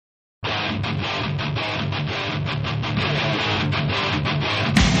You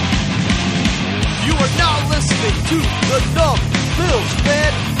are now listening to the Numb Bills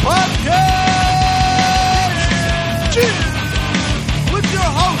Fan Podcast! Cheers! With your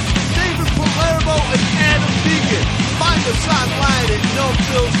hosts, David Palermo and Adam Deacon. Find us online at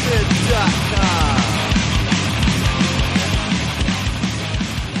numbbillsfan.com.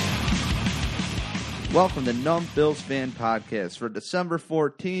 Welcome to Numb Bills Fan Podcast for December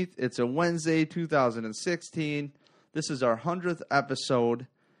 14th. It's a Wednesday, 2016. This is our 100th episode.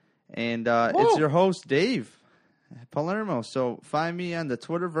 And it's your host, Dave Palermo. So find me on the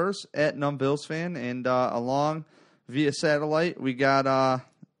Twitterverse at NumbBillsFan, and along via satellite we got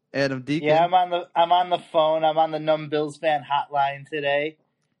Adam Deacon. Yeah, I'm on the phone. I'm on the Numb Bills Fan hotline today.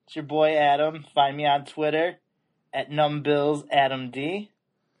 It's your boy Adam. Find me on Twitter at NumbBillsAdamD.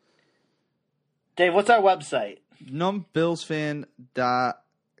 Dave, what's our website?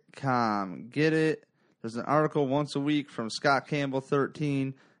 NumbBillsFan.com. Get it? There's an article once a week from Scott Campbell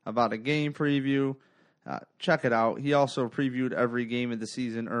 13 about a game preview. Check it out. He also previewed every game of the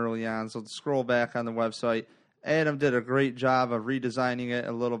season early on, so scroll back on the website. Adam did a great job of redesigning it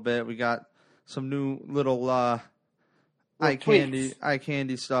a little bit. We got some new little eye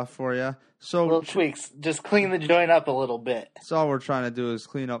candy stuff for you. So little tweaks. Just clean the joint up a little bit. That's all we're trying to do is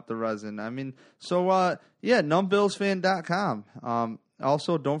clean up the resin. I mean, so numbbillsfan.com.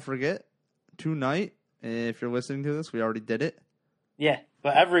 Also, don't forget, tonight, if you're listening to this, we already did it. Yeah,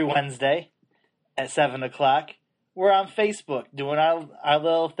 but every Wednesday at 7 o'clock, we're on Facebook doing our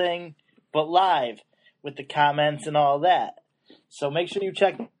little thing, but live with the comments and all that. So make sure you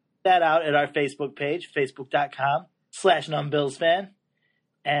check that out at our Facebook page, facebook.com/NumbBillsFan.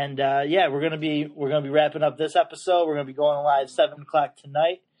 And we're gonna be wrapping up this episode. We're gonna be going live 7 o'clock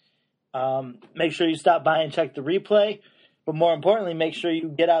tonight. Make sure you stop by and check the replay. But more importantly, make sure you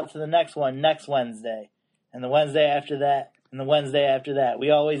get out to the next one next Wednesday, and the Wednesday after that. And the Wednesday after that. We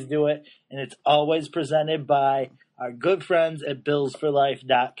always do it, and it's always presented by our good friends at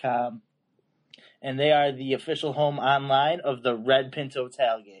BillsForLife.com. And they are the official home online of the Red Pinto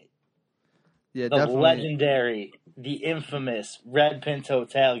Tailgate. Yeah, the definitely. Legendary, the infamous Red Pinto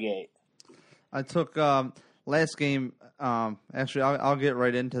Tailgate. I took last game. Actually, I'll get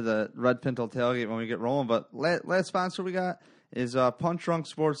right into the Red Pinto Tailgate when we get rolling. But last sponsor we got is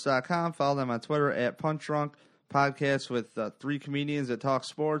PunchDrunkSports.com. Follow them on Twitter at PunchDrunk. Podcast with three comedians that talk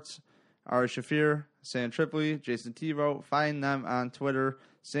sports: Ari Shafir, Sam Tripoli, Jason Tebow. Find them on Twitter.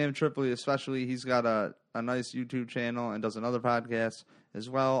 Sam Tripoli especially, he's got a nice YouTube channel and does another podcast as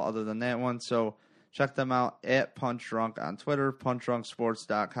well other than that one. So check them out at Punch Drunk on Twitter,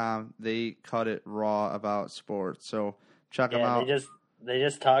 PunchDrunkSports.com. They cut it raw about sports. So check them out. They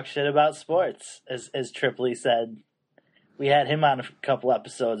just talk shit about sports, as Tripoli said. We had him on a couple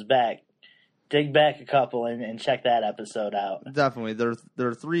episodes back. Dig back a couple and check that episode out. Definitely. There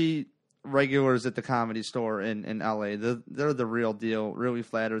are three regulars at the Comedy Store in LA. They're the real deal. Really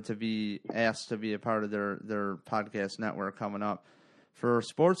flattered to be asked to be a part of their podcast network coming up for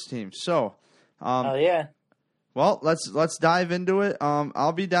sports teams. So, oh yeah. Well, let's dive into it.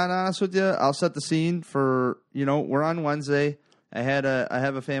 I'll be down honest with you. I'll set the scene for, we're on Wednesday. I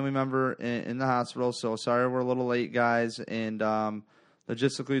have a family member in the hospital, so sorry we're a little late, guys, and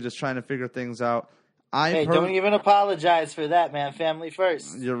logistically just trying to figure things out. Don't even apologize for that, man. Family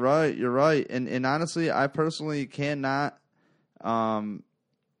first. You're right. And honestly, I personally cannot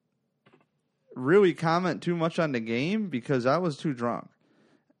really comment too much on the game because I was too drunk.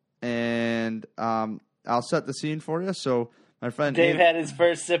 And I'll set the scene for you. So my friend Dave had his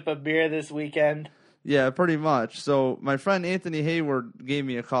first sip of beer this weekend. Yeah, pretty much. So my friend Anthony Hayward gave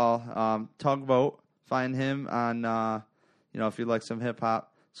me a call. Tugboat. Find him on if you like some hip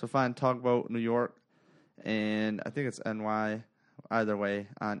hop. So find Tugboat New York, and I think it's NY. Either way,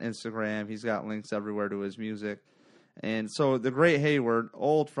 on Instagram, he's got links everywhere to his music. And so the great Hayward,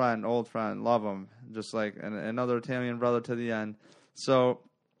 old friend, love him, just like another Italian brother to the end. So,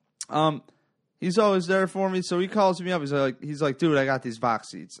 he's always there for me. So he calls me up. He's like, dude, I got these box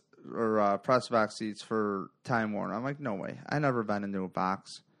seats or press box seats for Time Warner. I'm like, no way, I never been into a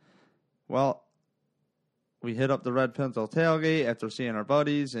box. Well, we hit up the Red Pinto Tailgate after seeing our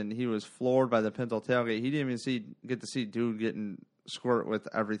buddies, and he was floored by the Pinto Tailgate. He didn't even get to see dude getting squirt with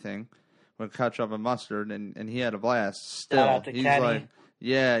everything, with ketchup and mustard, and he had a blast. Still, he's Kenny. like,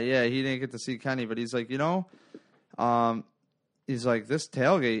 yeah, he didn't get to see Kenny, but he's like, he's like, this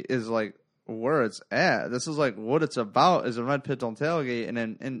tailgate is like where it's at. This is like what it's about is a Red Pinto Tailgate,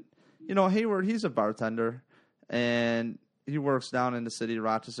 and Hayward, he's a bartender, and he works down in the city of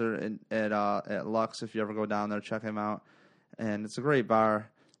Rochester at Lux. If you ever go down there, check him out. And it's a great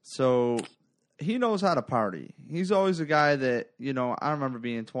bar. So he knows how to party. He's always a guy that, you know, I remember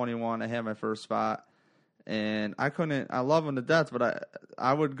being 21. I had my first spot. And I love him to death, but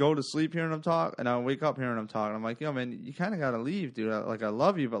I would go to sleep hearing him talk, and I would wake up hearing him talk. And I'm like, yo, man, you kind of got to leave, dude. I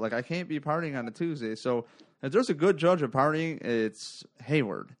love you, but, like, I can't be partying on a Tuesday. So if there's a good judge of partying, it's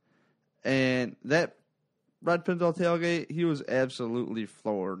Hayward. And that Red Pinto tailgate, he was absolutely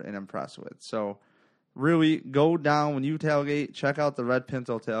floored and impressed with. So really go down when you tailgate. Check out the Red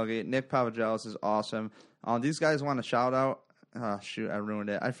Pinto tailgate. Nick Papagelis is awesome. These guys want a shout out. Shoot, I ruined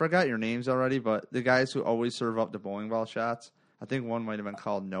it. I forgot your names already, but the guys who always serve up the bowling ball shots. I think one might have been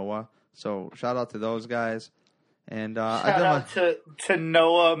called Noah. So shout out to those guys. And shout out to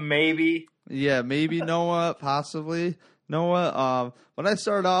Noah, maybe. Yeah, maybe Noah, possibly Noah. But I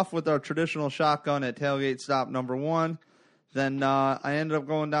started off with our traditional shotgun at tailgate stop number 1. Then I ended up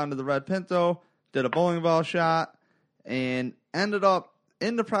going down to the Red Pinto, did a bowling ball shot, and ended up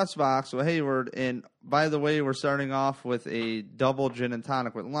in the press box with Hayward. And by the way, we're starting off with a double gin and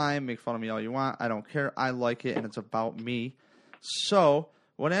tonic with lime. Make fun of me all you want. I don't care. I like it, and it's about me. So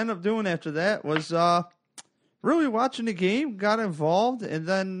what I ended up doing after that was really watching the game, got involved, and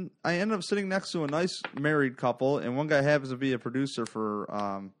then I ended up sitting next to a nice married couple, and one guy happens to be a producer for,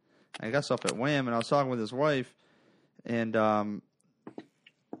 I guess, up at Wham, and I was talking with his wife, and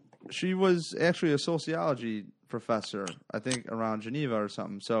she was actually a sociology professor, I think, around Geneva or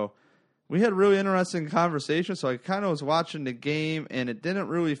something. So we had a really interesting conversation. So I kind of was watching the game, and it didn't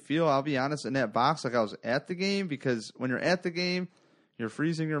really feel, I'll be honest, in that box like I was at the game, because when you're at the game, you're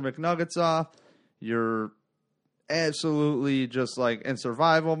freezing your McNuggets off. You're absolutely just like in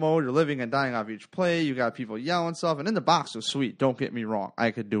survival mode. You're living and dying off each play. You got people yelling stuff. And in the box was sweet. Don't get me wrong.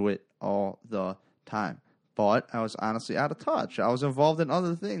 I could do it all the time. But I was honestly out of touch. I was involved in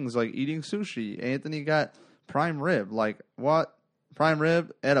other things like eating sushi. Anthony got prime rib. Like, what? Prime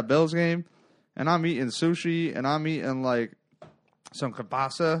rib at a Bills game? And I'm eating sushi, and I'm eating like some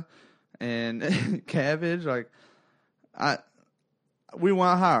kielbasa and cabbage. Like, we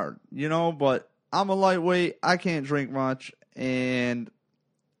went hard, you know, but I'm a lightweight. I can't drink much. And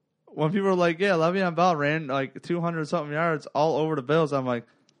when people are like, yeah, Le'Veon Bell ran like 200-something yards all over the Bills, I'm like,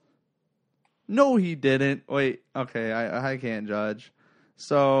 no, he didn't. Wait, okay, I can't judge.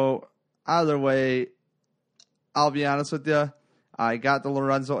 So either way, I'll be honest with you. I got the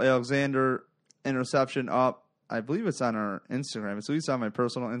Lorenzo Alexander interception up. I believe it's on our Instagram. It's at least on my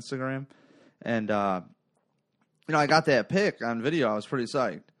personal Instagram. And, you know, I got that pick on video. I was pretty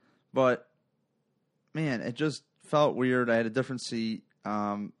psyched. But, man, it just felt weird. I had a different seat.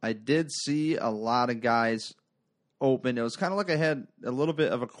 I did see a lot of guys open. It was kind of like I had a little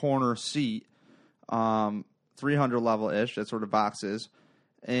bit of a corner seat, 300 level-ish. That's where the box is.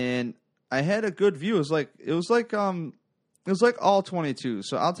 And I had a good view. It was like all 22.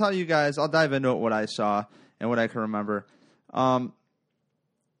 So I'll tell you guys, I'll dive into what I saw and what I can remember. One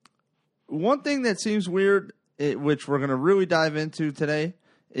thing that seems weird, which we're going to really dive into today,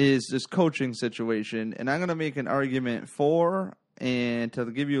 is this coaching situation. And I'm going to make an argument for, and to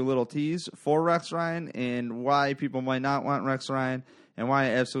give you a little tease, for Rex Ryan and why people might not want Rex Ryan and why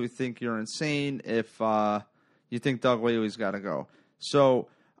I absolutely think you're insane if you think Doug Whaley's got to go. So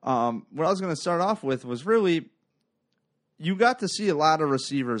what I was going to start off with was really, you got to see a lot of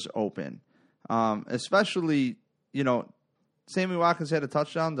receivers open, especially, you know, Sammy Watkins had a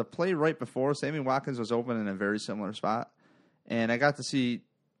touchdown. The play right before, Sammy Watkins was open in a very similar spot. And I got to see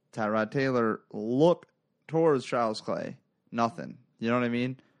Tyrod Taylor look towards Charles Clay. Nothing. You know what I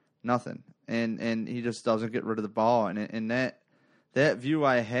mean? Nothing. And he just doesn't get rid of the ball. And that view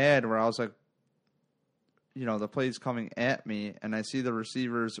I had where I was like, you know, the play's coming at me, and I see the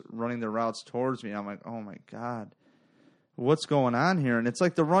receivers running their routes towards me. I'm like, oh, my God. What's going on here? And it's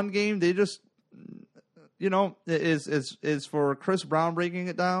like the run game, they just, you know, is for Chris Brown breaking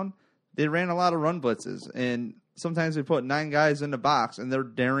it down. They ran a lot of run blitzes, and sometimes they put 9 guys in the box, and they're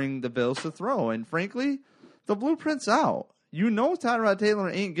daring the Bills to throw. And frankly, the blueprint's out. You know Tyrod Taylor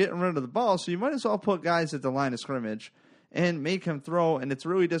ain't getting rid of the ball, so you might as well put guys at the line of scrimmage and make him throw. And it's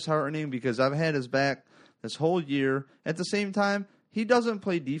really disheartening because I've had his back this whole year. At the same time, he doesn't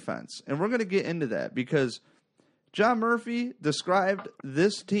play defense. And we're going to get into that because John Murphy described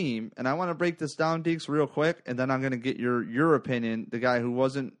this team, and I want to break this down, Deeks, real quick, and then I'm going to get your opinion, the guy who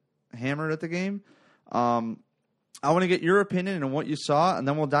wasn't hammered at the game. I want to get your opinion on what you saw, and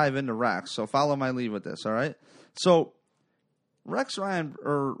then we'll dive into Rex. So follow my lead with this, all right? So Rex Ryan,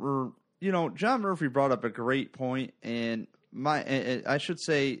 or you know, John Murphy brought up a great point, and I should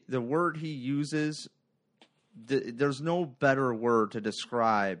say the word he uses, there's no better word to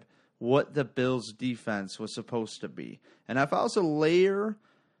describe what the Bills' defense was supposed to be. And if I was to layer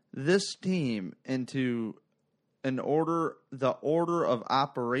this team into the order of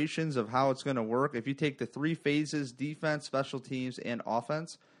operations of how it's going to work, if you take the three phases, defense, special teams, and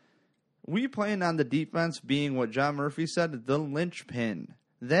offense, we plan on the defense being what John Murphy said, the linchpin.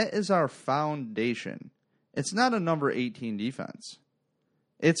 That is our foundation. It's not a number 18 defense.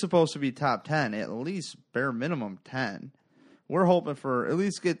 It's supposed to be top 10, at least bare minimum 10. We're hoping for at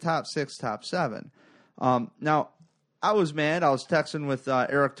least get top 6, top 7. Now, I was mad. I was texting with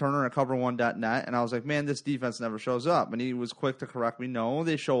Eric Turner at cover1.net, and I was like, man, this defense never shows up. And he was quick to correct me. No,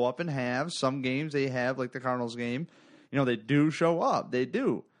 they show up in halves. Some games they have, like the Cardinals game, they do show up. They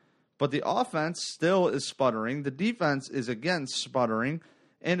do. But the offense still is sputtering. The defense is, again, sputtering.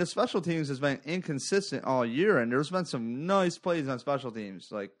 And the special teams has been inconsistent all year, and there's been some nice plays on special teams.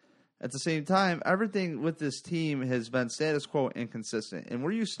 Like, at the same time, everything with this team has been status quo inconsistent. And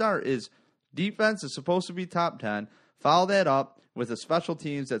where you start is defense is supposed to be top 10. Follow that up with a special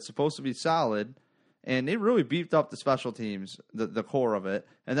teams that's supposed to be solid. And they really beefed up the special teams, the core of it.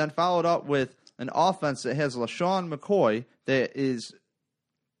 And then followed up with an offense that has LaShawn McCoy that is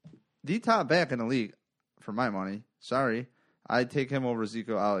the top back in the league, for my money. Sorry. I'd take him over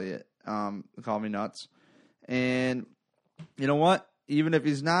Ezekiel Elliott. Call me nuts. And you know what? Even if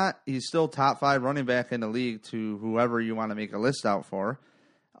he's not, he's still top 5 running back in the league to whoever you want to make a list out for.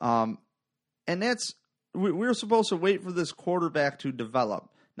 And that's we're supposed to wait for this quarterback to develop.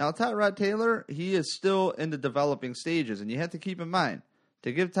 Now, Tyrod Taylor, he is still in the developing stages, and you have to keep in mind,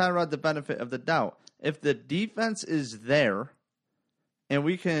 to give Tyrod the benefit of the doubt, if the defense is there and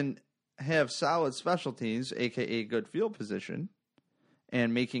we can have solid special teams, a.k.a. good field position,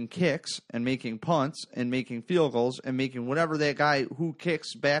 and making kicks and making punts and making field goals and making whatever that guy who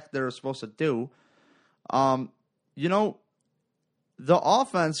kicks back there is supposed to do, the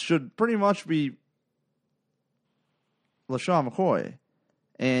offense should pretty much be LaShawn McCoy,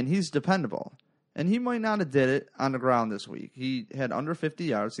 and he's dependable. And he might not have did it on the ground this week. He had under 50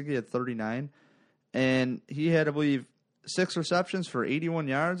 yards. I think he had 39. And he had, I believe, 6 receptions for 81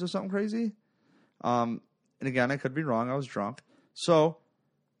 yards or something crazy. And again, I could be wrong. I was drunk. So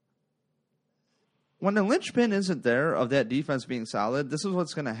when the linchpin isn't there of that defense being solid, this is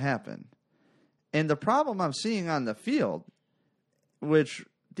what's going to happen. And the problem I'm seeing on the field, which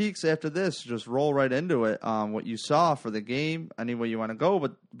Deeks, after this, just roll right into it. What you saw for the game, any way you want to go,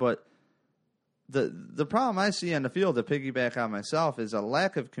 but the problem I see on the field, to piggyback on myself, is a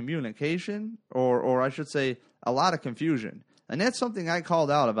lack of communication, or I should say, a lot of confusion. And that's something I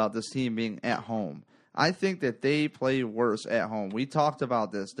called out about this team being at home. I think that they play worse at home. We talked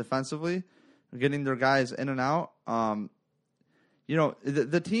about this defensively, getting their guys in and out.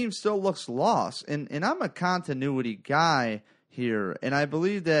 The team still looks lost, and I'm a continuity guy here, and I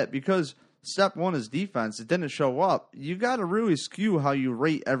believe that because step one is defense, it didn't show up, you got to really skew how you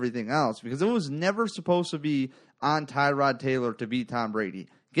rate everything else, because it was never supposed to be on Tyrod Taylor to beat Tom Brady.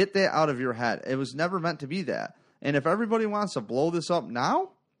 Get that out of your head. It was never meant to be that. And if everybody wants to blow this up now,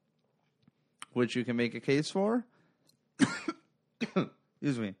 which you can make a case for,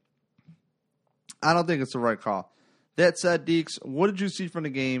 excuse me, I don't think it's the right call. That said, Deeks, what did you see from the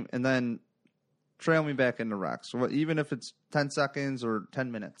game? And then trail me back into Rex, even if it's 10 seconds or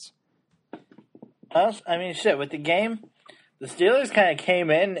 10 minutes. I mean, shit, with the game, the Steelers kind of came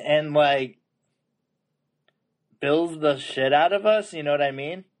in and, build the shit out of us, you know what I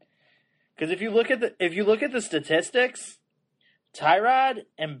mean? Because if you look at the statistics, Tyrod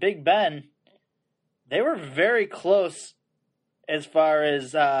and Big Ben, they were very close as far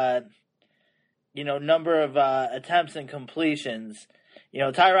as number of attempts and completions.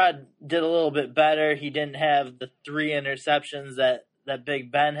 Tyrod did a little bit better. He didn't have the 3 interceptions that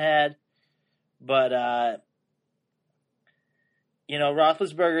Big Ben had, but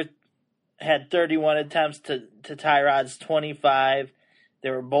Roethlisberger had 31 attempts to Tyrod's 25. They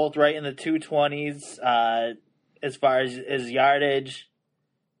were both right in the 220s as far as yardage.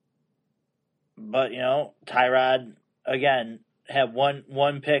 But, Tyrod, again, had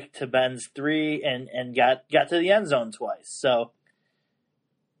one pick to Ben's 3 and got to the end zone twice. So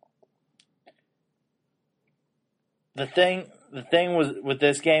the thing was with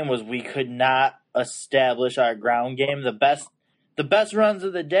this game was we could not establish our ground game. The best runs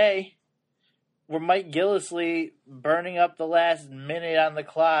of the day were Mike Gillislee burning up the last minute on the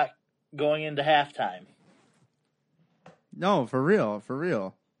clock going into halftime. No, for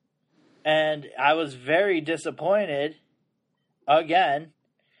real. And I was very disappointed. Again,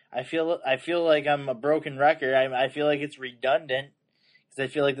 I feel like I'm a broken record. I feel like it's redundant because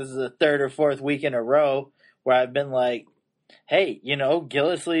I feel like this is the 3rd or 4th week in a row where I've been like, hey,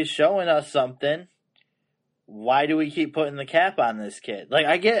 Gillislee's showing us something. why do we keep putting the cap on this kid? Like,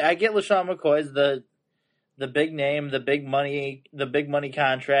 I get LaShawn McCoy's the big name, the big money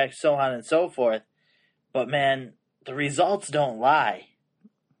contract, so on and so forth. But man, the results don't lie.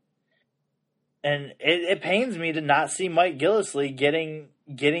 And it pains me to not see Mike Gillislee getting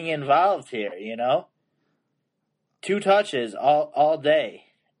involved here, 2 touches all day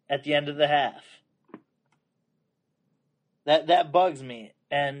at the end of the half. That bugs me.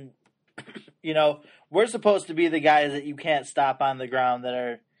 And we're supposed to be the guys that you can't stop on the ground that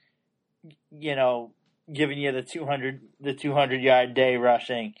are giving you the 200-yard day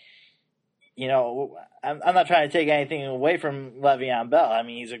rushing. I'm not trying to take anything away from Le'Veon Bell. I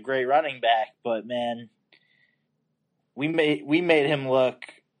mean, he's a great running back, but man, we made him look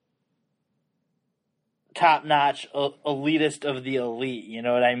top notch, elitist of the elite. You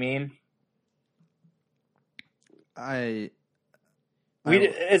know what I mean? As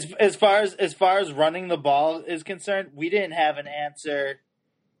far as running the ball is concerned, we didn't have an answer,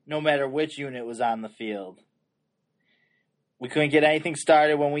 no matter which unit was on the field. We couldn't get anything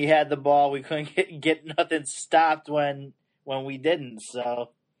started when we had the ball. We couldn't get nothing stopped when we didn't. So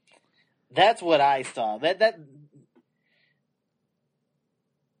that's what I saw. That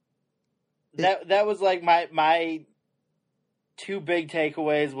was like my 2 big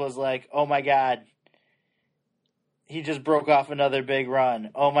takeaways was like, oh my God, he just broke off another big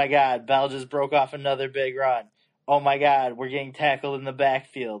run. Oh my God, Bell just broke off another big run. Oh my God, we're getting tackled in the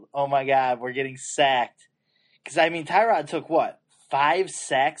backfield. Oh my God, we're getting sacked. Because, I mean, Tyrod took, 5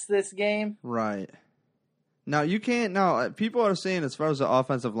 sacks this game? Right. Now, you can't – now, people are saying as far as the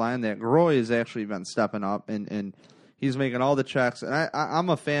offensive line that Groy has actually been stepping up, and he's making all the checks. And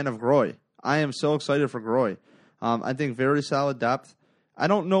I'm a fan of Groy. I am so excited for Groy. I think very solid depth. I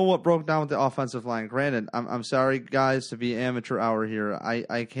don't know what broke down with the offensive line. Granted, I'm sorry, guys, to be amateur hour here.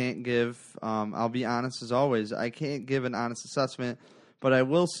 I can't give I'll be honest as always. I can't give an honest assessment. But I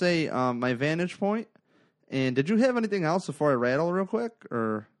will say my vantage point. And did you have anything else before I rattle real quick?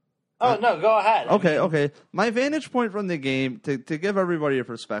 Or no, go ahead. Okay. My vantage point from the game, to give everybody a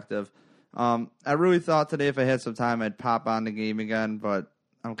perspective, I really thought today if I had some time I'd pop on the game again, but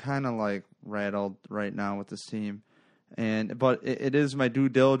I'm kind of like rattled right now with this team. But it is my due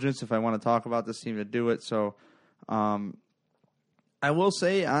diligence if I want to talk about this team to do it. So I will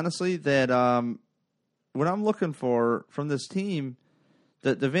say, honestly, that what I'm looking for from this team,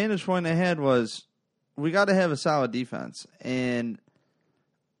 the vantage point I had was we got to have a solid defense. And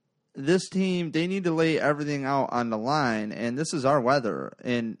this team, they need to lay everything out on the line, and this is our weather.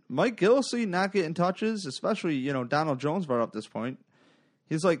 And Mike Gillislee not getting touches, especially, Donald Jones brought up this point.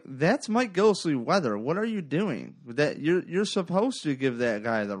 He's like, that's Mike Gillislee weather. What are you doing? That you're supposed to give that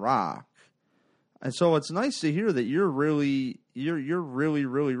guy the rock. And so it's nice to hear that you're really,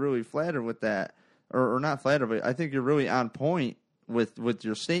 really flattered with that. Or not flattered, but I think you're really on point with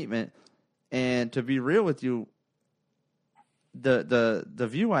your statement. And to be real with you, the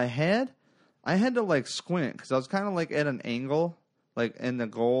view I had to like squint because I was kind of like at an angle, like in the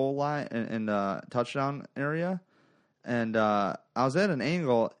goal line in the touchdown area, and I was at an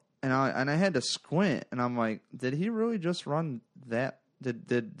angle and I had to squint, and I'm like, did he really just run that?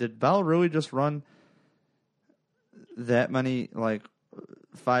 Did Bell really just run that many like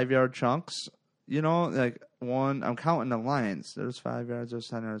 5-yard chunks? Like one, I'm counting the lines. There's 5 yards, there's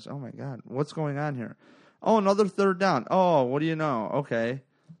 10 yards. Oh my God, what's going on here? Oh, another third down. Oh, what do you know? Okay.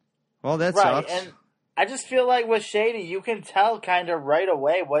 Well, that sucks. And I just feel like with Shady, you can tell kind of right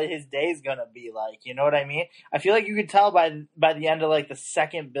away what his day's going to be like. You know what I mean? I feel like you could tell by the end of like the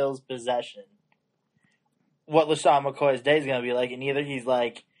second Bills possession what LaShawn McCoy's day is going to be like. And either he's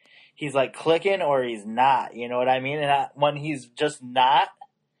like clicking or he's not. You know what I mean? And when he's just not,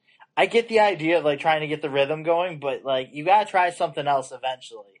 I get the idea of like trying to get the rhythm going, but like you got to try something else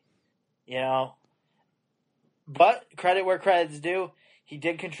eventually. But credit where credit's due. He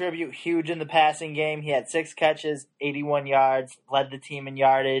did contribute huge in the passing game. He had 6 catches, 81 yards, led the team in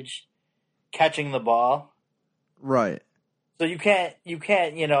yardage, catching the ball. Right. So you can't,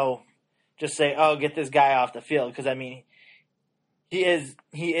 just say, "Oh, get this guy off the field," because I mean, he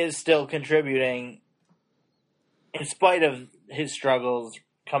is still contributing in spite of his struggles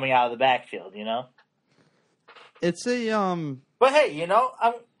coming out of the backfield. It's a But hey,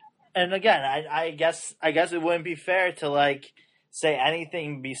 and again, I guess it wouldn't be fair to like say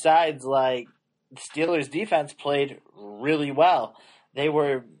anything besides like the Steelers' defense played really well. They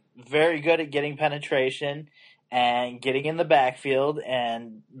were very good at getting penetration and getting in the backfield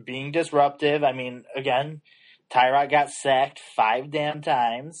and being disruptive. I mean, again, Tyrod got sacked 5 damn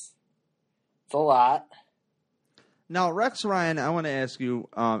times. It's a lot. Now, Rex Ryan, I want to ask you,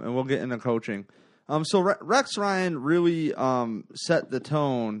 and we'll get into coaching. So Rex Ryan really set the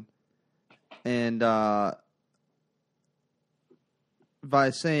tone, and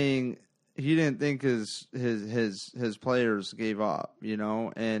by saying he didn't think his players gave up,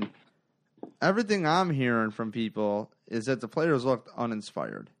 and everything I'm hearing from people is that the players looked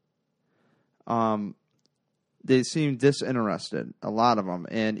uninspired. They seemed disinterested, a lot of them,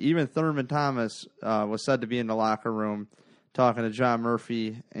 and even Thurman Thomas was said to be in the locker room talking to John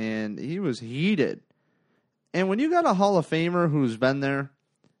Murphy, and he was heated. And when you got a Hall of Famer who's been there,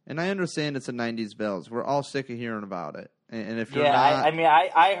 and I understand it's the 90s Bills, we're all sick of hearing about it. And if you're not...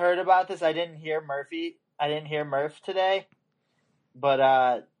 I heard about this. I didn't hear Murphy. I didn't hear Murph today. But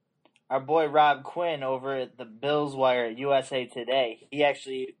our boy Rob Quinn over at the Bills Wire at USA Today, he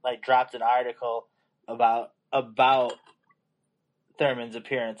actually dropped an article about Thurman's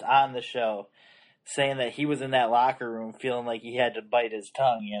appearance on the show, saying that he was in that locker room feeling like he had to bite his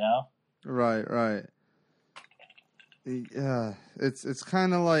tongue, Right. Yeah, it's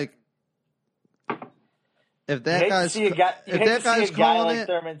kind of like if that guy's calling like it,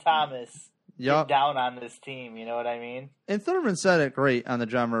 Thurman Thomas get down on this team, you know what I mean? And Thurman said it great on the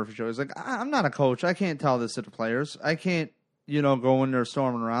John Murphy show. He's like, I'm not a coach. I can't tell this to the players. I can't, go in there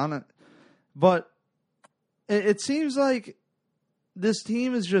storming around it. But it seems like this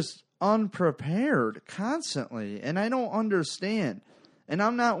team is just unprepared constantly, and I don't understand. And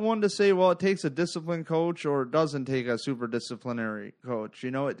I'm not one to say, well, it takes a disciplined coach or it doesn't take a super disciplinary coach.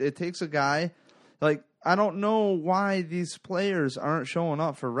 It takes a guy. I don't know why these players aren't showing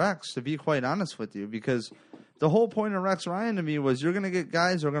up for Rex, to be quite honest with you, because the whole point of Rex Ryan to me was you're going to get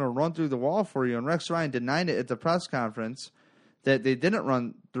guys who are going to run through the wall for you, and Rex Ryan denied it at the press conference that they didn't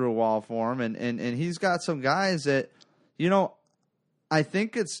run through a wall for him, and he's got some guys that, I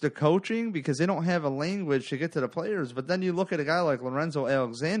think it's the coaching because they don't have a language to get to the players. But then you look at a guy like Lorenzo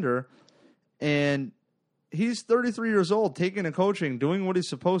Alexander, and he's 33 years old, taking a coaching, doing what he's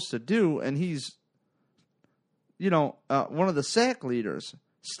supposed to do, and he's, one of the sack leaders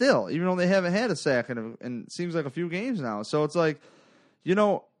still, even though they haven't had a sack in it seems like a few games now. So it's like, is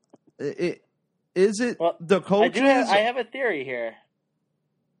it the coaches? I have a theory here.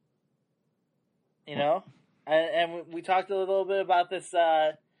 And we talked a little bit about this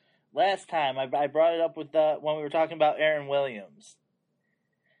last time. I brought it up with when we were talking about Aaron Williams.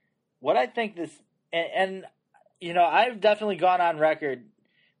 What I think and I've definitely gone on record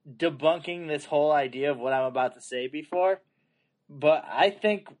debunking this whole idea of what I'm about to say before, but I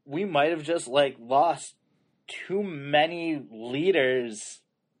think we might have just lost too many leaders.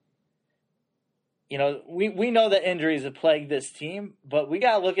 We know that injuries have plagued this team, but we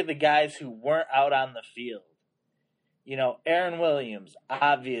got to look at the guys who weren't out on the field. Aaron Williams,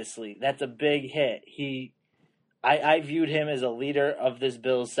 obviously, that's a big hit. I viewed him as a leader of this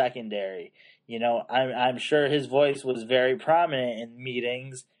Bills secondary. I'm sure his voice was very prominent in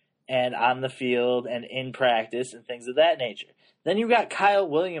meetings and on the field and in practice and things of that nature. Then you got Kyle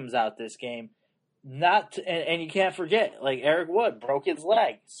Williams out this game. And you can't forget, Eric Wood broke his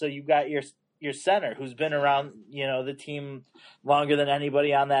leg. So you got your center who's been around, the team longer than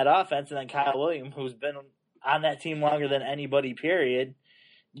anybody on that offense, and then Kyle Williams, who's been on that team longer than anybody, period.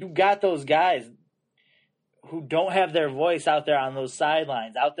 You got those guys who don't have their voice out there on those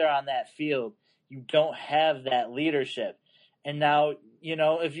sidelines, out there on that field. You don't have that leadership. And now,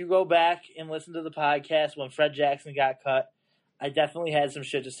 if you go back and listen to the podcast when Fred Jackson got cut, I definitely had some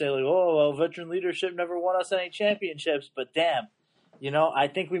shit to say, veteran leadership never won us any championships, but damn. I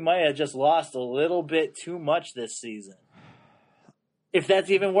think we might have just lost a little bit too much this season. If that's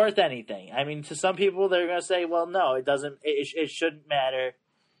even worth anything. I mean, to some people, they're going to say, well, no, it doesn't. It shouldn't matter.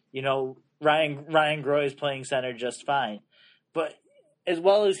 Ryan Groy is playing center just fine. But as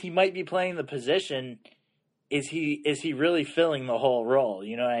well as he might be playing the position, is he really filling the whole role?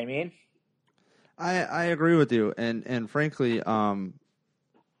 You know what I mean? I agree with you. And frankly, I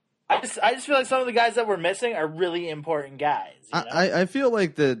just feel like some of the guys that we're missing are really important guys. I feel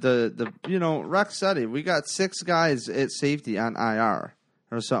like Rex said it. We got 6 guys at safety on IR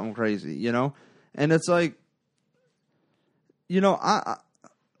or something crazy, and it's like,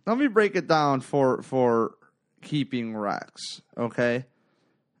 let me break it down for keeping Rex, okay?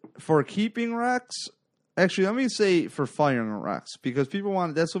 For keeping Rex, actually, let me say for firing Rex because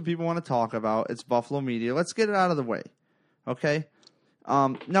that's what people want to talk about. It's Buffalo media. Let's get it out of the way, okay?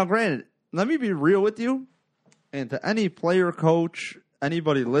 Now, granted, let me be real with you, and to any player, coach,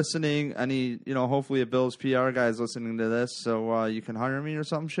 anybody listening, hopefully a Bills PR guy is listening to this, so you can hire me or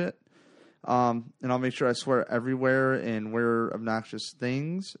some shit. And I'll make sure I swear everywhere and wear obnoxious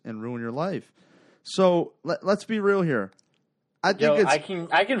things and ruin your life. So let's be real here. I think it's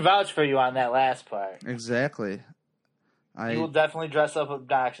I can vouch for you on that last part. exactly. You will definitely dress up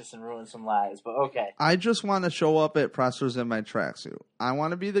obnoxious and ruin some lives, but okay. I just want to show up at pressers in my tracksuit. I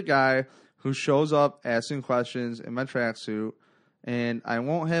want to be the guy who shows up asking questions in my tracksuit, and I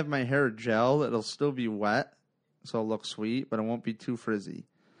won't have my hair gel. It'll still be wet, so it'll look sweet, but it won't be too frizzy.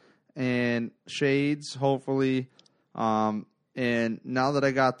 And shades, hopefully. And now that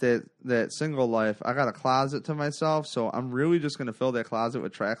I got that single life, I got a closet to myself, so I'm really just going to fill that closet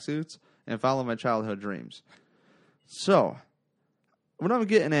with tracksuits and follow my childhood dreams. So, what I'm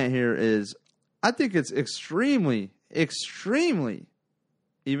getting at here is I think it's extremely,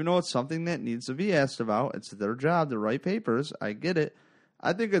 even though it's something that needs to be asked about, it's their job to write papers, I get it.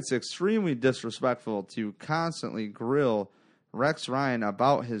 I think it's extremely disrespectful to constantly grill Rex Ryan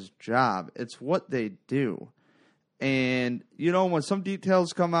about his job. It's what they do. And, when some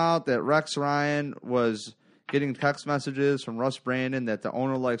details come out that Rex Ryan was getting text messages from Russ Brandon that the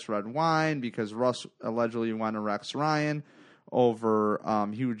owner likes red wine because Russ allegedly wanted Rex Ryan over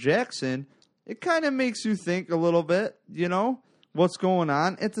Hugh Jackson, it kind of makes you think a little bit, what's going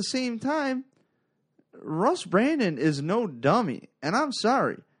on. At the same time, Russ Brandon is no dummy. And I'm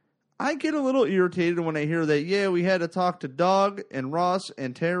sorry. I get a little irritated when I hear that, we had to talk to Doug and Russ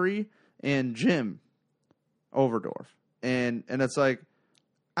and Terry and Jim Overdorf. And it's like,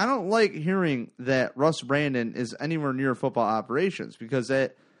 I don't like hearing that Russ Brandon is anywhere near football operations because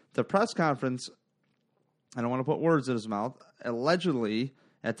at the press conference, I don't want to put words in his mouth, allegedly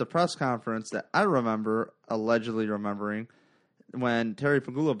at the press conference that I remember allegedly remembering when Terry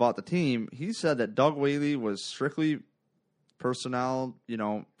Pegula bought the team, he said that Doug Whaley was strictly personnel,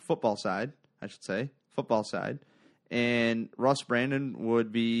 football side, and Russ Brandon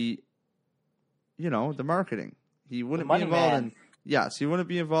would be, the marketing. He wouldn't be involved in... Yes, he wouldn't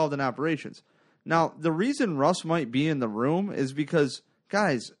be involved in operations. Now, the reason Russ might be in the room is because,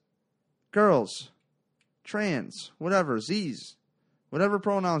 guys, girls, trans, whatever, Z's, whatever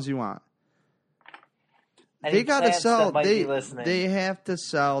pronouns you want, they got to sell. They have to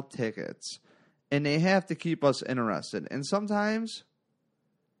sell tickets, and they have to keep us interested. And sometimes,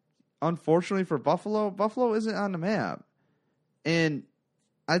 unfortunately for Buffalo isn't on the map. And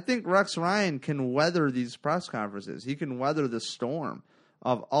I think Rex Ryan can weather these press conferences. He can weather the storm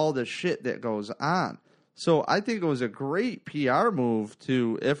of all the shit that goes on. So I think it was a great PR move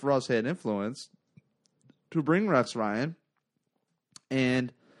to, if Russ had influence, to bring Rex Ryan.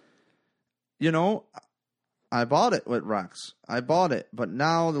 And, I bought it with Rex. I bought it. But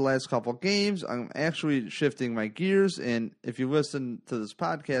now the last couple of games, I'm actually shifting my gears. And if you listen to this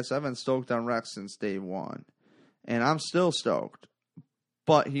podcast, I've been stoked on Rex since day one. And I'm still stoked.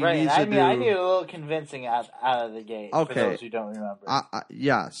 But he needs to do... I need a little convincing out of the gate, okay. For those who don't remember.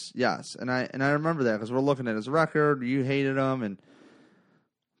 Yes. And I remember that because we're looking at his record. You hated him,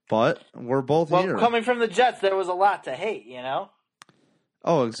 but we're both here. Well, coming from the Jets, there was a lot to hate,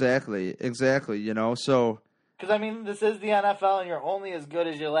 Oh, exactly, so... Because, this is the NFL, and you're only as good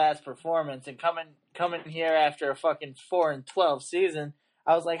as your last performance. And coming here after a fucking 4-12 season,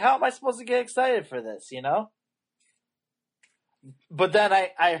 I was like, how am I supposed to get excited for this, But then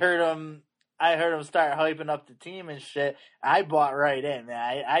I heard him start hyping up the team and shit. I bought right in,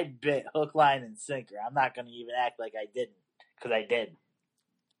 man. I bit hook, line, and sinker. I'm not going to even act like I didn't, because I did.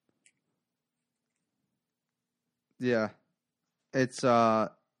 Yeah. It's,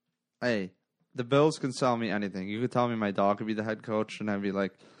 hey, the Bills can sell me anything. You could tell me my dog could be the head coach, and I'd be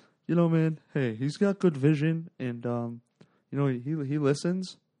like, man, hey, he's got good vision, and, he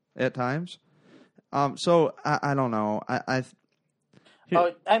listens at times. So, I don't know. Yeah,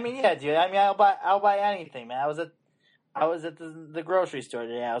 dude. I'll buy anything, man. I was at the grocery store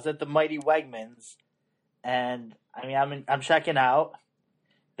today. I was at the Mighty Wegmans, and I'm checking out.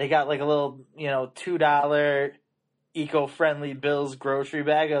 They got like a little, $2 eco-friendly Bills grocery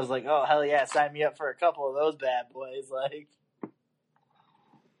bag. I was like, oh hell yeah, sign me up for a couple of those bad boys. Like,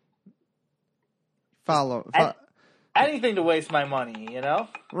 anything to waste my money,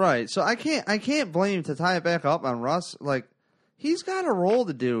 Right. So I can't blame, to tie it back up on Russ. Like, he's got a role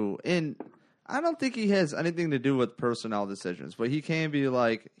to do, and I don't think he has anything to do with personnel decisions, but he can be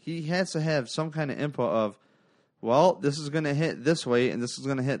like, he has to have some kind of input of, well, this is going to hit this way and this is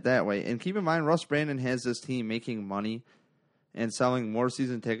going to hit that way. And keep in mind, Russ Brandon has this team making money and selling more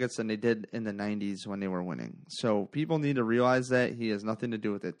season tickets than they did in the 90s when they were winning. So people need to realize that he has nothing to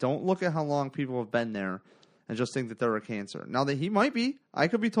do with it. Don't look at how long people have been there and just think that they're a cancer. Now that he might be, I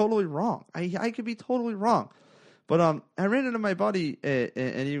could be totally wrong. I could be totally wrong. But I ran into my buddy,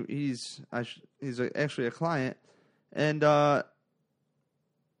 and he's actually a client, and I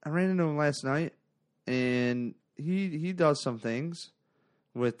ran into him last night, and he does some things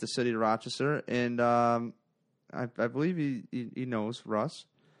with the city of Rochester, and I believe he knows Russ.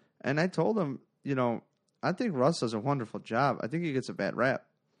 And I told him, I think Russ does a wonderful job. I think he gets a bad rap.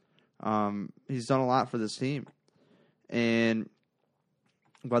 He's done a lot for this team. And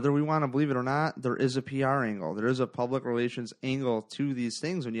whether we want to believe it or not, there is a PR angle. There is a public relations angle to these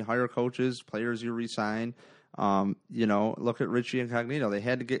things when you hire coaches, players you re-sign. Look at Richie Incognito. They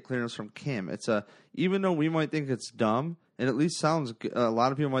had to get clearance from Kim. Even though we might think it's dumb, it at least sounds good. A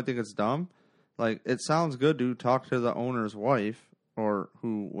lot of people might think it's dumb. Like, it sounds good to talk to the owner's wife, or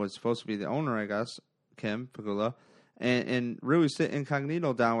who was supposed to be the owner, I guess, Kim Pegula, and really sit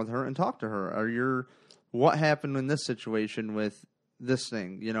Incognito down with her and talk to her. What happened in this situation with this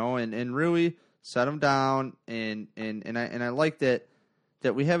thing, and really set them down. And I like that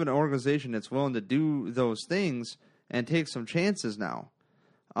we have an organization that's willing to do those things and take some chances now.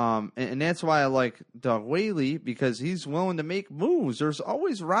 And that's why I like Doug Whaley, because he's willing to make moves. There's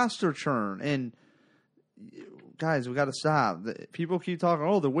always roster churn. And guys, we got to stop. People keep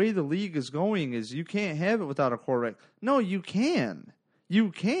talking, the way the league is going is you can't have it without a quarterback. No, you can.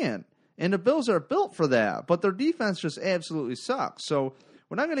 You can. And the Bills are built for that. But their defense just absolutely sucks. So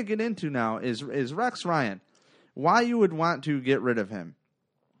what I'm going to get into now is Rex Ryan. Why you would want to get rid of him.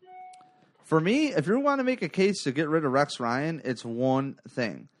 For me, if you want to make a case to get rid of Rex Ryan, it's one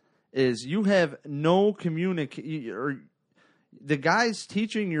thing. Is you have no communication. The guys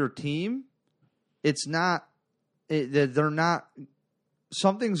teaching your team, they're not,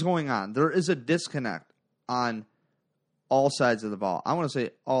 something's going on. There is a disconnect on all sides of the ball. I want to say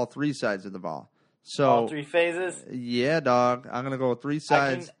all three sides of the ball. So all three phases? Yeah, dog. I'm going to go with three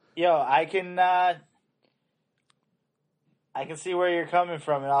sides. I can see where you're coming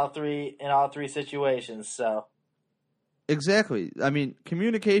from in all three situations. So exactly. I mean,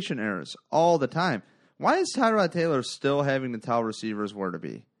 communication errors all the time. Why is Tyrod Taylor still having to tell receivers where to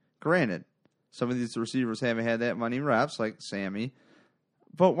be? Granted, some of these receivers haven't had that many reps, like Sammy.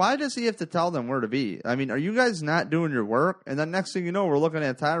 But why does he have to tell them where to be? I mean, are you guys not doing your work? And then next thing you know, we're looking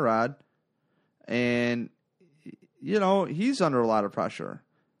at Tyrod, and he's under a lot of pressure.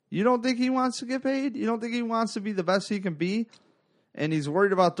 You don't think he wants to get paid? You don't think he wants to be the best he can be? And he's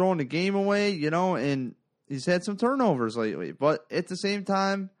worried about throwing the game away, and he's had some turnovers lately. But at the same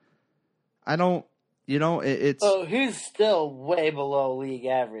time, I don't, it's... Oh, he's still way below league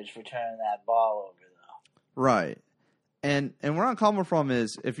average for turning that ball over, though. Right. And where I'm coming from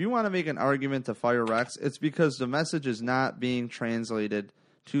is, if you want to make an argument to fire Rex, it's because the message is not being translated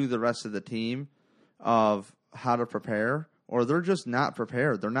to the rest of the team of how to prepare. Or they're just not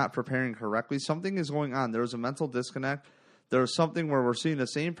prepared. They're not preparing correctly. Something is going on. There's a mental disconnect. There's something where we're seeing the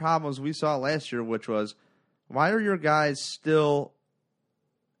same problems we saw last year, which was, why are your guys still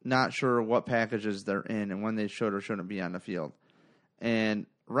not sure what packages they're in and when they should or shouldn't be on the field? And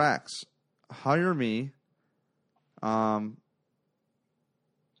Rex, hire me. I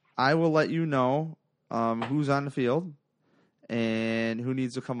will let you know who's on the field and who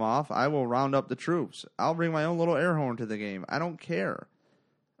needs to come off. I will round up the troops. I'll bring my own little air horn to the game. I don't care.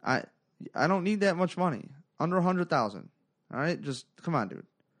 I don't need that much money. Under $100,000. All right? Just come on, dude.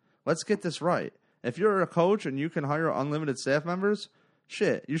 Let's get this right. If you're a coach and you can hire unlimited staff members,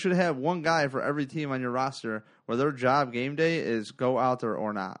 shit, you should have one guy for every team on your roster where their job game day is go out there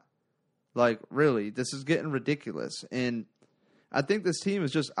or not. Like, really, this is getting ridiculous. And I think this team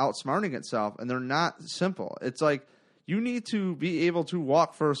is just outsmarting itself, and they're not simple. It's like, you need to be able to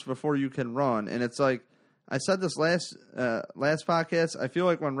walk first before you can run. And it's like, I said this last podcast, I feel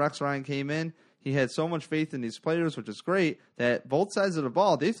like when Rex Ryan came in, he had so much faith in these players, which is great, that both sides of the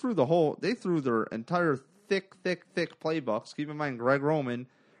ball, they threw their entire thick playbooks. Keep in mind, Greg Roman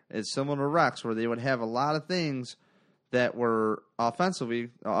is similar to Rex, where they would have a lot of things that were offensively,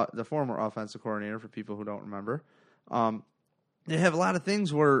 the former offensive coordinator, for people who don't remember, they have a lot of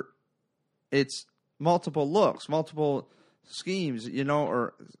things where it's multiple looks, multiple schemes,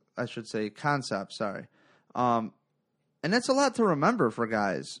 or I should say concepts, sorry. And that's a lot to remember for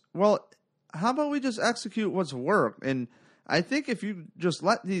guys. Well, how about we just execute what's worked? And I think if you just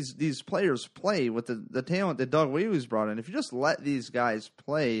let these players play with the talent that Doug Whaley's brought in, if you just let these guys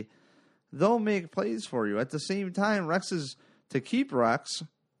play, they'll make plays for you. At the same time, to keep Rex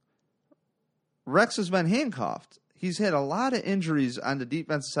has been handcuffed. He's had a lot of injuries on the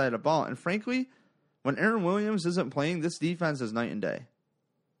defensive side of the ball. And frankly, when Aaron Williams isn't playing, this defense is night and day.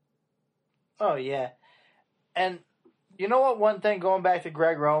 Oh, yeah. And you know what? One thing, going back to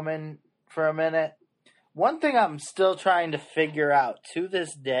Greg Roman for a minute, one thing I'm still trying to figure out to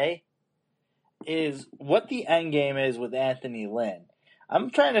this day is what the end game is with Anthony Lynn. I'm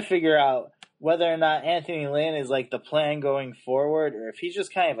trying to figure out whether or not Anthony Lynn is like the plan going forward, or if he's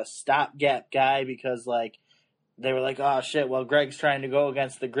just kind of a stopgap guy because like they were like, oh shit, well Greg's trying to go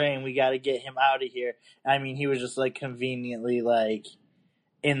against the grain, we got to get him out of here. I mean, he was just like conveniently like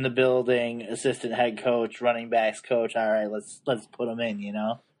in the building, assistant head coach, running backs coach. All right, let's put him in. You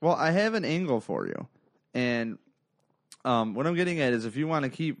know. Well, I have an angle for you, and what I'm getting at is if you want to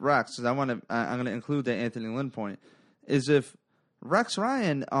keep Rex, because I'm going to include the Anthony Lynn point, is if Rex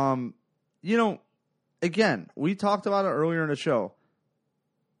Ryan, again, we talked about it earlier in the show.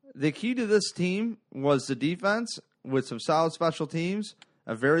 The key to this team was the defense with some solid special teams,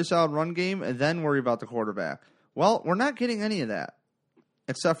 a very solid run game, and then worry about the quarterback. Well, we're not getting any of that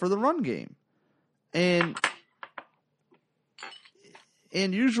except for the run game. And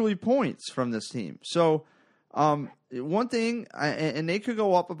usually points from this team. So, one thing, and they could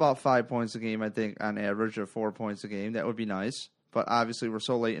go up about 5 points a game, I think, on average, or 4 points a game. That would be nice. But obviously, we're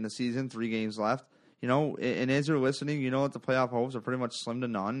so late in the season, 3 games left. And as you're listening, you know that the playoff hopes are pretty much slim to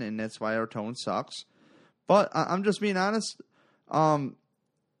none, and that's why our tone sucks. But I'm just being honest.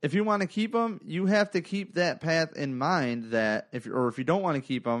 If you want to keep them, you have to keep that path in mind that if you don't want to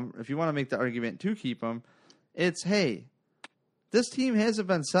keep them, if you want to make the argument to keep them, it's, hey, this team hasn't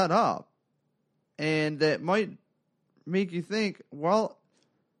been set up. And that might make you think, well,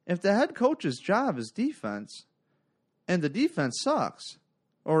 if the head coach's job is defense, and the defense sucks,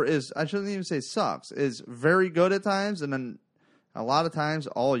 or I shouldn't even say sucks, is very good at times, and then a lot of times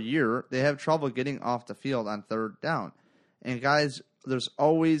all year, they have trouble getting off the field on third down. And guys, there's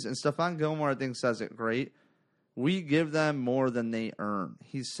always, and Stephon Gilmore I think says it great, we give them more than they earn.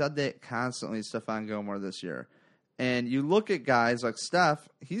 He's said that constantly, Stephon Gilmore, this year. And you look at guys like Steph,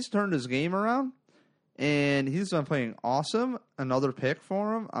 he's turned his game around, and he's been playing awesome. Another pick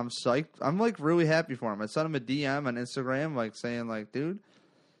for him. I'm psyched. I'm, like, really happy for him. I sent him a DM on Instagram, like, saying, like, dude,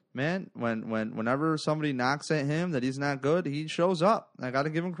 man, whenever somebody knocks at him that he's not good, he shows up. I got to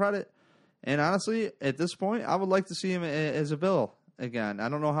give him credit. And honestly, at this point, I would like to see him as a Bill again. I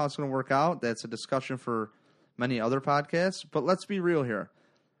don't know how it's going to work out. That's a discussion for many other podcasts. But let's be real here.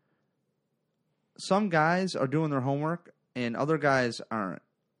 Some guys are doing their homework, and other guys aren't.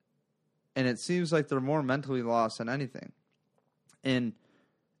 And it seems like they're more mentally lost than anything. And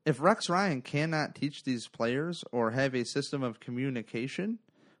if Rex Ryan cannot teach these players or have a system of communication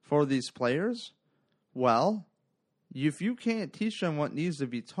for these players, well, if you can't teach them what needs to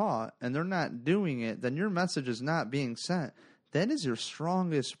be taught and they're not doing it, then your message is not being sent. That is your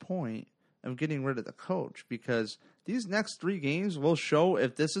strongest point of getting rid of the coach, because these next 3 games will show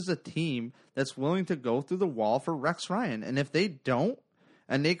if this is a team that's willing to go through the wall for Rex Ryan. And if they don't,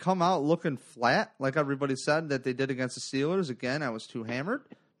 and they come out looking flat, like everybody said that they did against the Steelers, again, I was too hammered,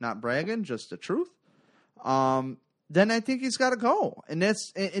 not bragging, just the truth, then I think he's got to go. And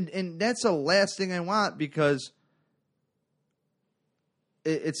that's the last thing I want, because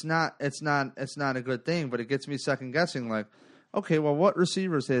it's not a good thing, but it gets me second guessing, like, okay, well, what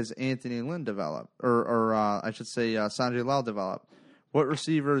receivers has Anthony Lynn developed? Or I should say Sanjay Lal developed? What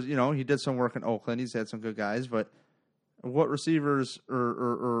receivers, he did some work in Oakland. He's had some good guys, but what receivers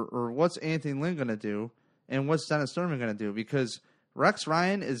or what's Anthony Lynn going to do, and what's Dennis Thurman going to do? Because Rex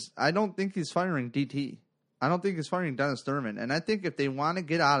Ryan I don't think he's firing DT. I don't think he's firing Dennis Thurman. And I think if they want to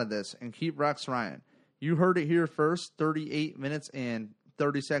get out of this and keep Rex Ryan, you heard it here first, 38 minutes and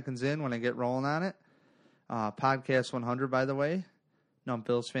 30 seconds in when I get rolling on it. Podcast 100, by the way.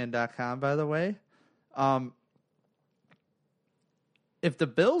 NumbBillsFan.com, by the way. If the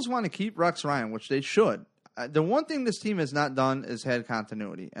Bills want to keep Rex Ryan, which they should, the one thing this team has not done is had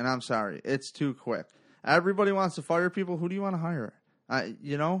continuity. And I'm sorry, it's too quick. Everybody wants to fire people. Who do you want to hire?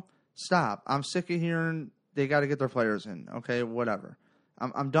 Stop. I'm sick of hearing they got to get their players in. Okay, whatever.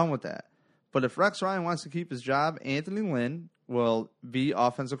 I'm done with that. But if Rex Ryan wants to keep his job, Anthony Lynn will be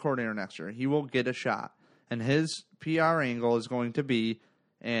offensive coordinator next year. He will get a shot. And his PR angle is going to be,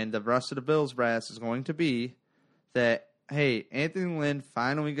 and the rest of the Bills brass is going to be, that, hey, Anthony Lynn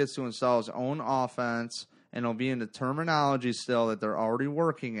finally gets to install his own offense, and it'll be in the terminology still that they're already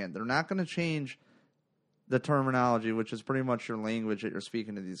working in. They're not going to change the terminology, which is pretty much your language that you're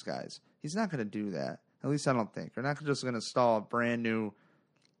speaking to these guys. He's not going to do that. At least I don't think. They're not just going to install a brand new.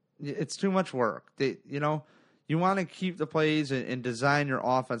 It's too much work. You want to keep the plays and design your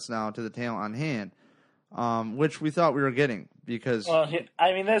offense now to the talent on hand. Which we thought we were getting, because... Well,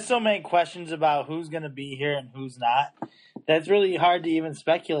 I mean, there's so many questions about who's going to be here and who's not. That's really hard to even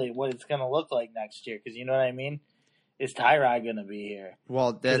speculate what it's going to look like next year, because you know what I mean? Is Tyrod going to be here?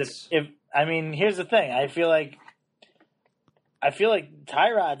 Well, that's... Here's the thing. I feel like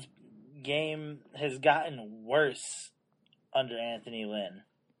Tyrod's game has gotten worse under Anthony Lynn.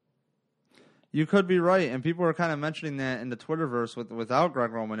 You could be right, and people were kind of mentioning that in the Twitterverse without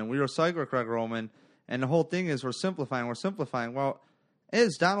Greg Roman, and we were psyched with Greg Roman, and the whole thing is we're simplifying. Well,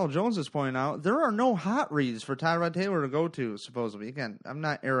 as Donald Jones is pointing out, there are no hot reads for Tyrod Taylor to go to, supposedly. Again, I'm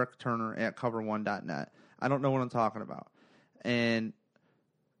not Eric Turner at cover1.net. I don't know what I'm talking about. And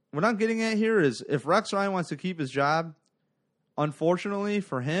what I'm getting at here is if Rex Ryan wants to keep his job, unfortunately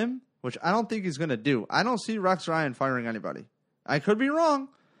for him, which I don't think he's going to do, I don't see Rex Ryan firing anybody. I could be wrong.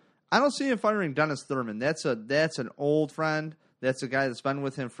 I don't see him firing Dennis Thurman. That's an old friend. That's a guy that's been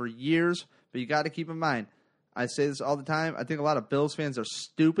with him for years. But you got to keep in mind, I say this all the time, I think a lot of Bills fans are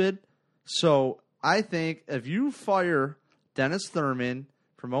stupid. So I think if you fire Dennis Thurman,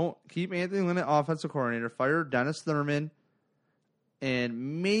 keep Anthony Lynn at offensive coordinator, fire Dennis Thurman,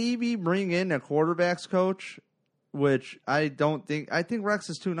 and maybe bring in a quarterbacks coach, which I think Rex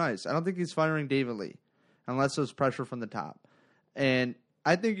is too nice. I don't think he's firing David Lee unless there's pressure from the top. And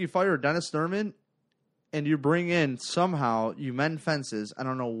I think you fire Dennis Thurman and you bring in somehow, you mend fences. I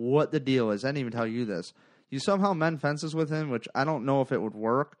don't know what the deal is. I didn't even tell you this. You somehow mend fences with him, which I don't know if it would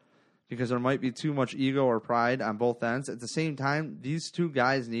work because there might be too much ego or pride on both ends. At the same time, these two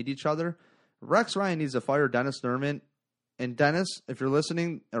guys need each other. Rex Ryan needs to fire Dennis Thurman. And Dennis, if you're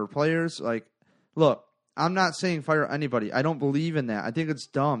listening, or players, look, I'm not saying fire anybody. I don't believe in that. I think it's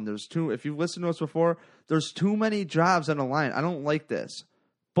dumb. If you've listened to us before, there's too many jobs on the line. I don't like this.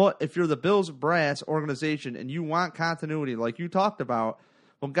 But if you're the Bills brass organization and you want continuity like you talked about,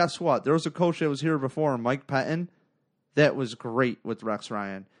 well, guess what? There was a coach that was here before, Mike Pettin, that was great with Rex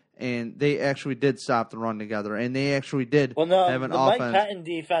Ryan. And they actually did stop the run together. And they actually did have an offense. Mike Pettin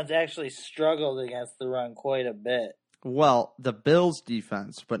defense actually struggled against the run quite a bit. Well, the Bills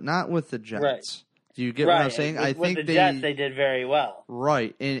defense, but not with the Jets. Right. Do you get what I'm saying? With the Jets, they did very well.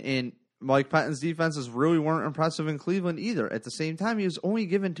 Right. And Mike Pettin's defenses really weren't impressive in Cleveland either. At the same time, he was only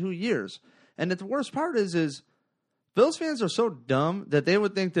given 2 years. And the worst part is Bills fans are so dumb that they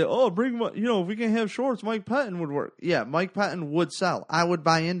would think that, if we can have shorts, Mike Pettin would work. Yeah, Mike Pettin would sell. I would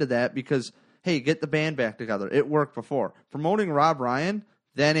buy into that because, hey, get the band back together. It worked before. Promoting Rob Ryan,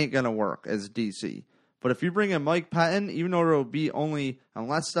 that ain't going to work as DC. But if you bring in Mike Pettin, even though it will be only,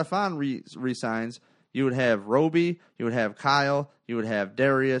 unless Stephon resigns, you would have Roby, you would have Kyle, you would have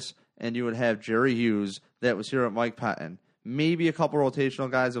Darius, and you would have Jerry Hughes that was here at Mike Pettin. Maybe a couple rotational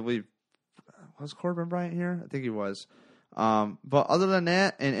guys, I believe. Was Corbin Bryant here? I think he was. But other than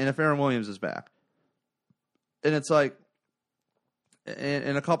that, and if Aaron Williams is back. And it's like,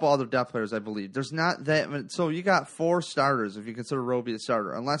 and a couple other depth players, I believe. There's not that many. So you got 4 starters if you consider Roby a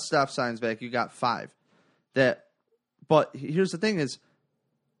starter. Unless Steph signs back, you got 5. But here's the thing is,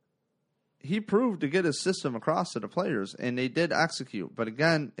 he proved to get his system across to the players, and they did execute. But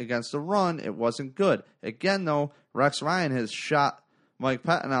again, against the run, it wasn't good. Again, though, Rex Ryan has shot Mike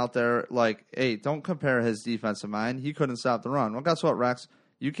Pettin out there like, hey, don't compare his defense to mine. He couldn't stop the run. Well, guess what, Rex?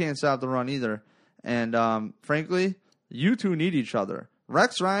 You can't stop the run either. And frankly, you two need each other.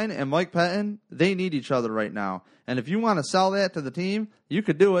 Rex Ryan and Mike Pettin, they need each other right now. And if you want to sell that to the team, you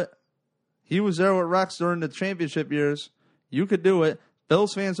could do it. He was there with Rex during the championship years. You could do it.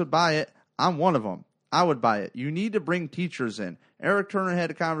 Bills fans would buy it. I'm one of them. I would buy it. You need to bring teachers in. Eric Turner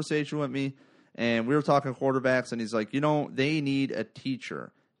had a conversation with me, and we were talking quarterbacks, and he's like, they need a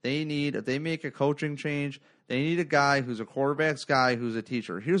teacher. If they make a coaching change, they need a guy who's a quarterback's guy who's a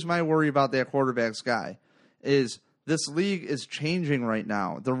teacher. Here's my worry about that quarterback's guy is this league is changing right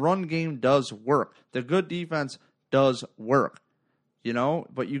now. The run game does work. The good defense does work.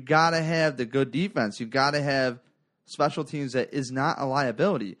 But you got to have the good defense. You got to have special teams that is not a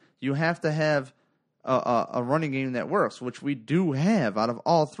liability. You have to have a running game that works, which we do have out of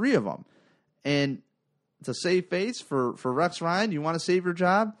all 3 of them. And to save face for Rex Ryan, you want to save your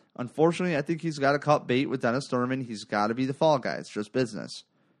job? Unfortunately, I think he's got to cut bait with Dennis Thurman. He's got to be the fall guy. It's just business.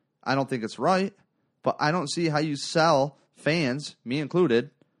 I don't think it's right, but I don't see how you sell fans, me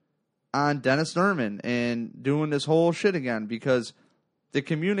included, on Dennis Thurman and doing this whole shit again because the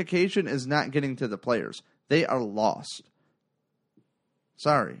communication is not getting to the players. They are lost.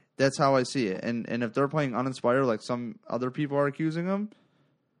 Sorry. That's how I see it. And if they're playing uninspired like some other people are accusing them,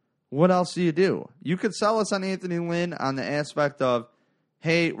 what else do you do? You could sell us on Anthony Lynn on the aspect of,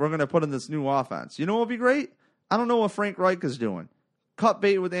 hey, we're going to put in this new offense. You know what would be great? I don't know what Frank Reich is doing. Cut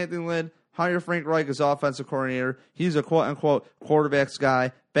bait with Anthony Lynn. Hire Frank Reich as offensive coordinator. He's a quote-unquote quarterbacks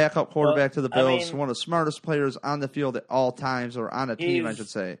guy, backup quarterback to the Bills, one of the smartest players on the field at all times, or on a team, I should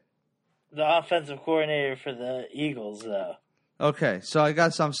say. The offensive coordinator for the Eagles, though. Okay, so I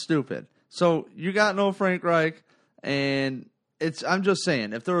got something stupid. So you got no Frank Reich, and I'm just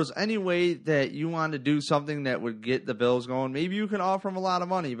saying, if there was any way that you want to do something that would get the Bills going, maybe you can offer him a lot of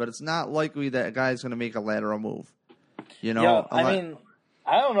money, but it's not likely that a guy's going to make a lateral move. You know, I mean,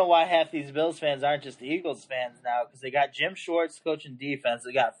 I don't know why half these Bills fans aren't just Eagles fans now, because they got Jim Schwartz coaching defense,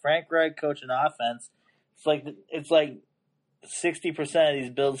 they got Frank Reich coaching offense. It's like 60% of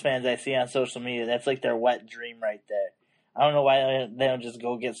these Bills fans I see on social media, that's like their wet dream right there. I don't know why they don't just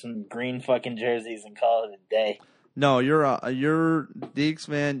go get some green fucking jerseys and call it a day. No, you're Deeks,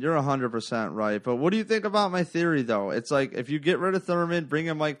 man. You're 100% right. But what do you think about my theory, though? It's like if you get rid of Thurman, bring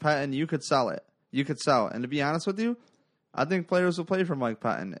in Mike Patton, you could sell it. You could sell it. And to be honest with you, I think players will play for Mike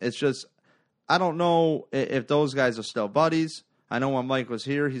Patton. It's just I don't know if those guys are still buddies. I know when Mike was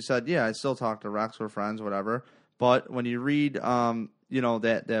here, he said, "Yeah, I still talk to Rex. We're friends, whatever." But when you read,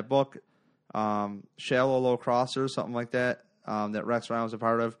 that book, Shallow Low Crosser, something like that, that Rex Ryan was a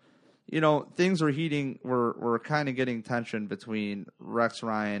part of. Things were heating. We're kind of getting tension between Rex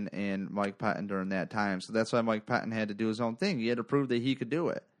Ryan and Mike Patton during that time. So that's why Mike Patton had to do his own thing. He had to prove that he could do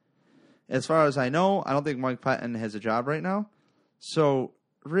it. As far as I know, I don't think Mike Patton has a job right now. So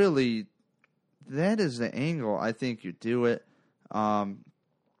really, that is the angle. I think you do it.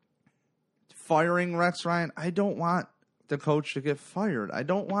 Firing Rex Ryan, I don't want the coach to get fired. I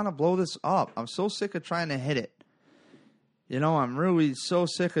don't want to blow this up. I'm so sick of trying to hit it. I'm really so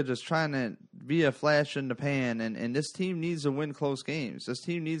sick of just trying to be a flash in the pan, and this team needs to win close games. This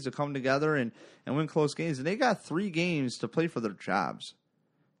team needs to come together and win close games, and they got 3 games to play for their jobs.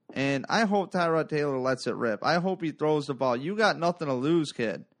 And I hope Tyrod Taylor lets it rip. I hope he throws the ball. You got nothing to lose,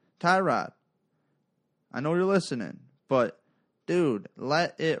 kid. Tyrod, I know you're listening, but, dude,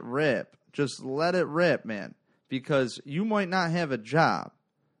 let it rip. Just let it rip, man, because you might not have a job.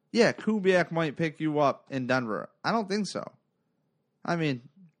 Yeah, Kubiak might pick you up in Denver. I don't think so. I mean,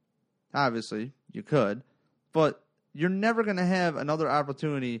 obviously, you could, but you're never going to have another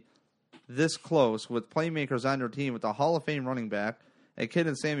opportunity this close with playmakers on your team with a Hall of Fame running back, a kid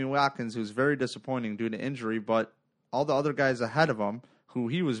in Sammy Watkins who's very disappointing due to injury, but all the other guys ahead of him who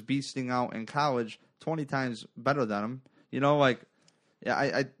he was beasting out in college 20 times better than him.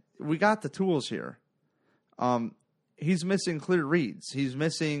 We got the tools here. He's missing clear reads. He's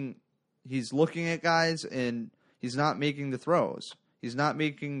looking at guys and he's not making the throws. He's not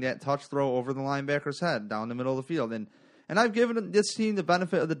making that touch throw over the linebacker's head down the middle of the field. And I've given this team the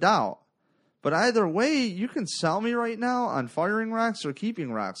benefit of the doubt. But either way, you can sell me right now on firing Rex or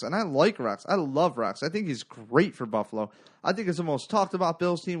keeping Rex. And I like Rex. I love Rex. I think he's great for Buffalo. I think it's the most talked about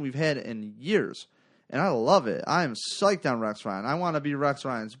Bills team we've had in years. And I love it. I am psyched on Rex Ryan. I want to be Rex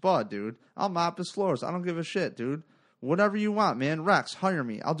Ryan's bud, dude. I'll mop his floors. I don't give a shit, dude. Whatever you want, man. Rex, hire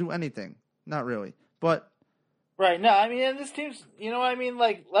me. I'll do anything. Not really. But right, no, I mean, and this team's,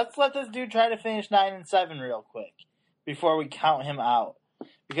 like, let's let this dude try to finish 9-7 real quick before we count him out.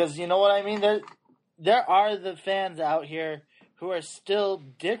 Because, you know what I mean? There are the fans out here who are still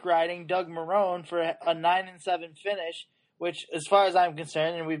dick riding Doug Marrone for a 9-7 finish, which, as far as I'm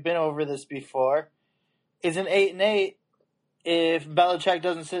concerned, and we've been over this before, is an 8-8 if Belichick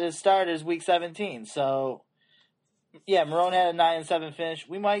doesn't sit his starters week 17. So, yeah, Marrone had a 9-7 finish.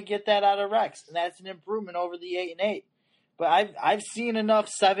 We might get that out of Rex, and that's an improvement over the 8-8. But I've seen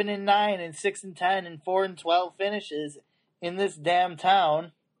enough 7-9 and 6-10 and 4-12 finishes in this damn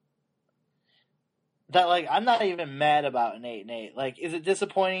town that, like, I'm not even mad about an 8-8. Like, is it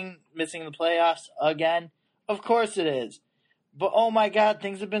disappointing missing the playoffs again? Of course it is. But, oh my God,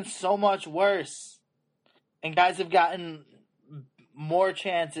 things have been so much worse. And guys have gotten more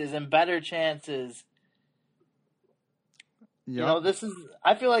chances and better chances. Yep.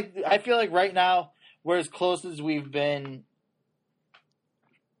 I feel like right now we're as close as we've been,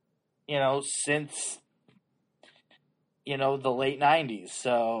 since, the late 90s.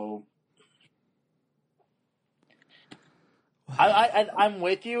 So I'm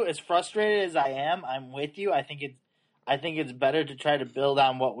with you. As frustrated as I am, I'm with you. I think it's better to try to build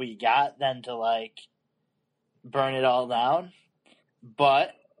on what we got than to, like, burn it all down.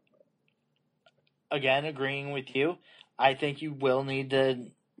 But again, agreeing with you, I think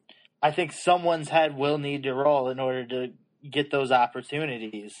someone's head will need to roll in order to get those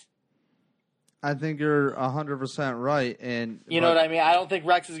opportunities. I think you're 100% right. And you know what I mean? I don't think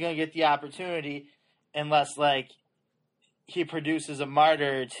Rex is going to get the opportunity unless, like, he produces a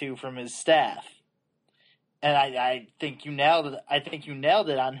martyr or two from his staff. And I think you nailed it. I think you nailed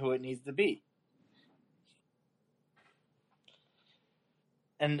it on who it needs to be.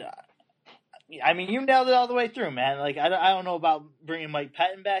 And I mean, you nailed it all the way through, man. Like, I don't know about bringing Mike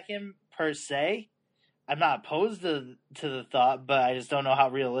Patton back in per se. I'm not opposed to the thought, but I just don't know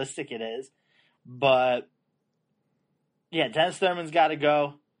how realistic it is. But Yeah, Dennis Thurman's got to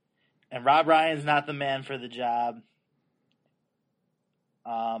go, and Rob Ryan's not the man for the job.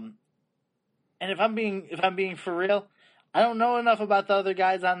 And if I'm being for real, I don't know enough about the other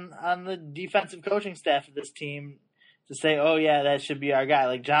guys on the defensive coaching staff of this team to say, oh yeah, that should be our guy.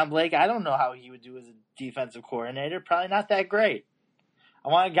 Like John Blake, I don't know how he would do as a defensive coordinator. Probably not that great. I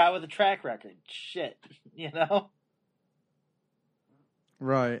want a guy with a track record. Shit,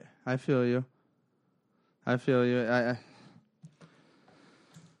 Right. I feel you. I'm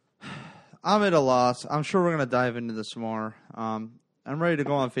at a loss. I'm sure we're going to dive into this more. I'm ready to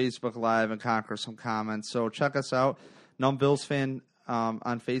go on Facebook Live and conquer some comments. So check us out. Numb Bills Fan on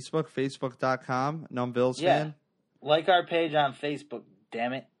Facebook, facebook.com, Numb Bills Fan. Like our page on Facebook,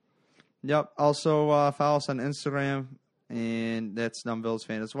 damn it. Yep. Also follow us on Instagram, and that's Numb Bills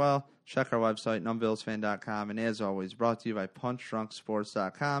Fan as well. Check our website, numbbillsfan.com. And as always, brought to you by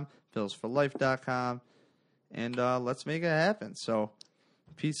punchdrunksports.com, billsforlife.com. And let's make it happen. So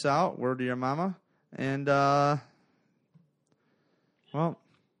peace out. Word to your mama. And, well,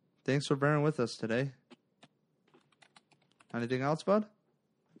 thanks for bearing with us today. Anything else, bud?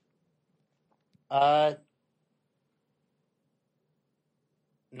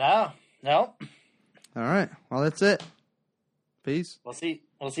 No. All right. Well, that's it. Peace. We'll see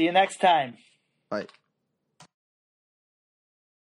you next time. Bye.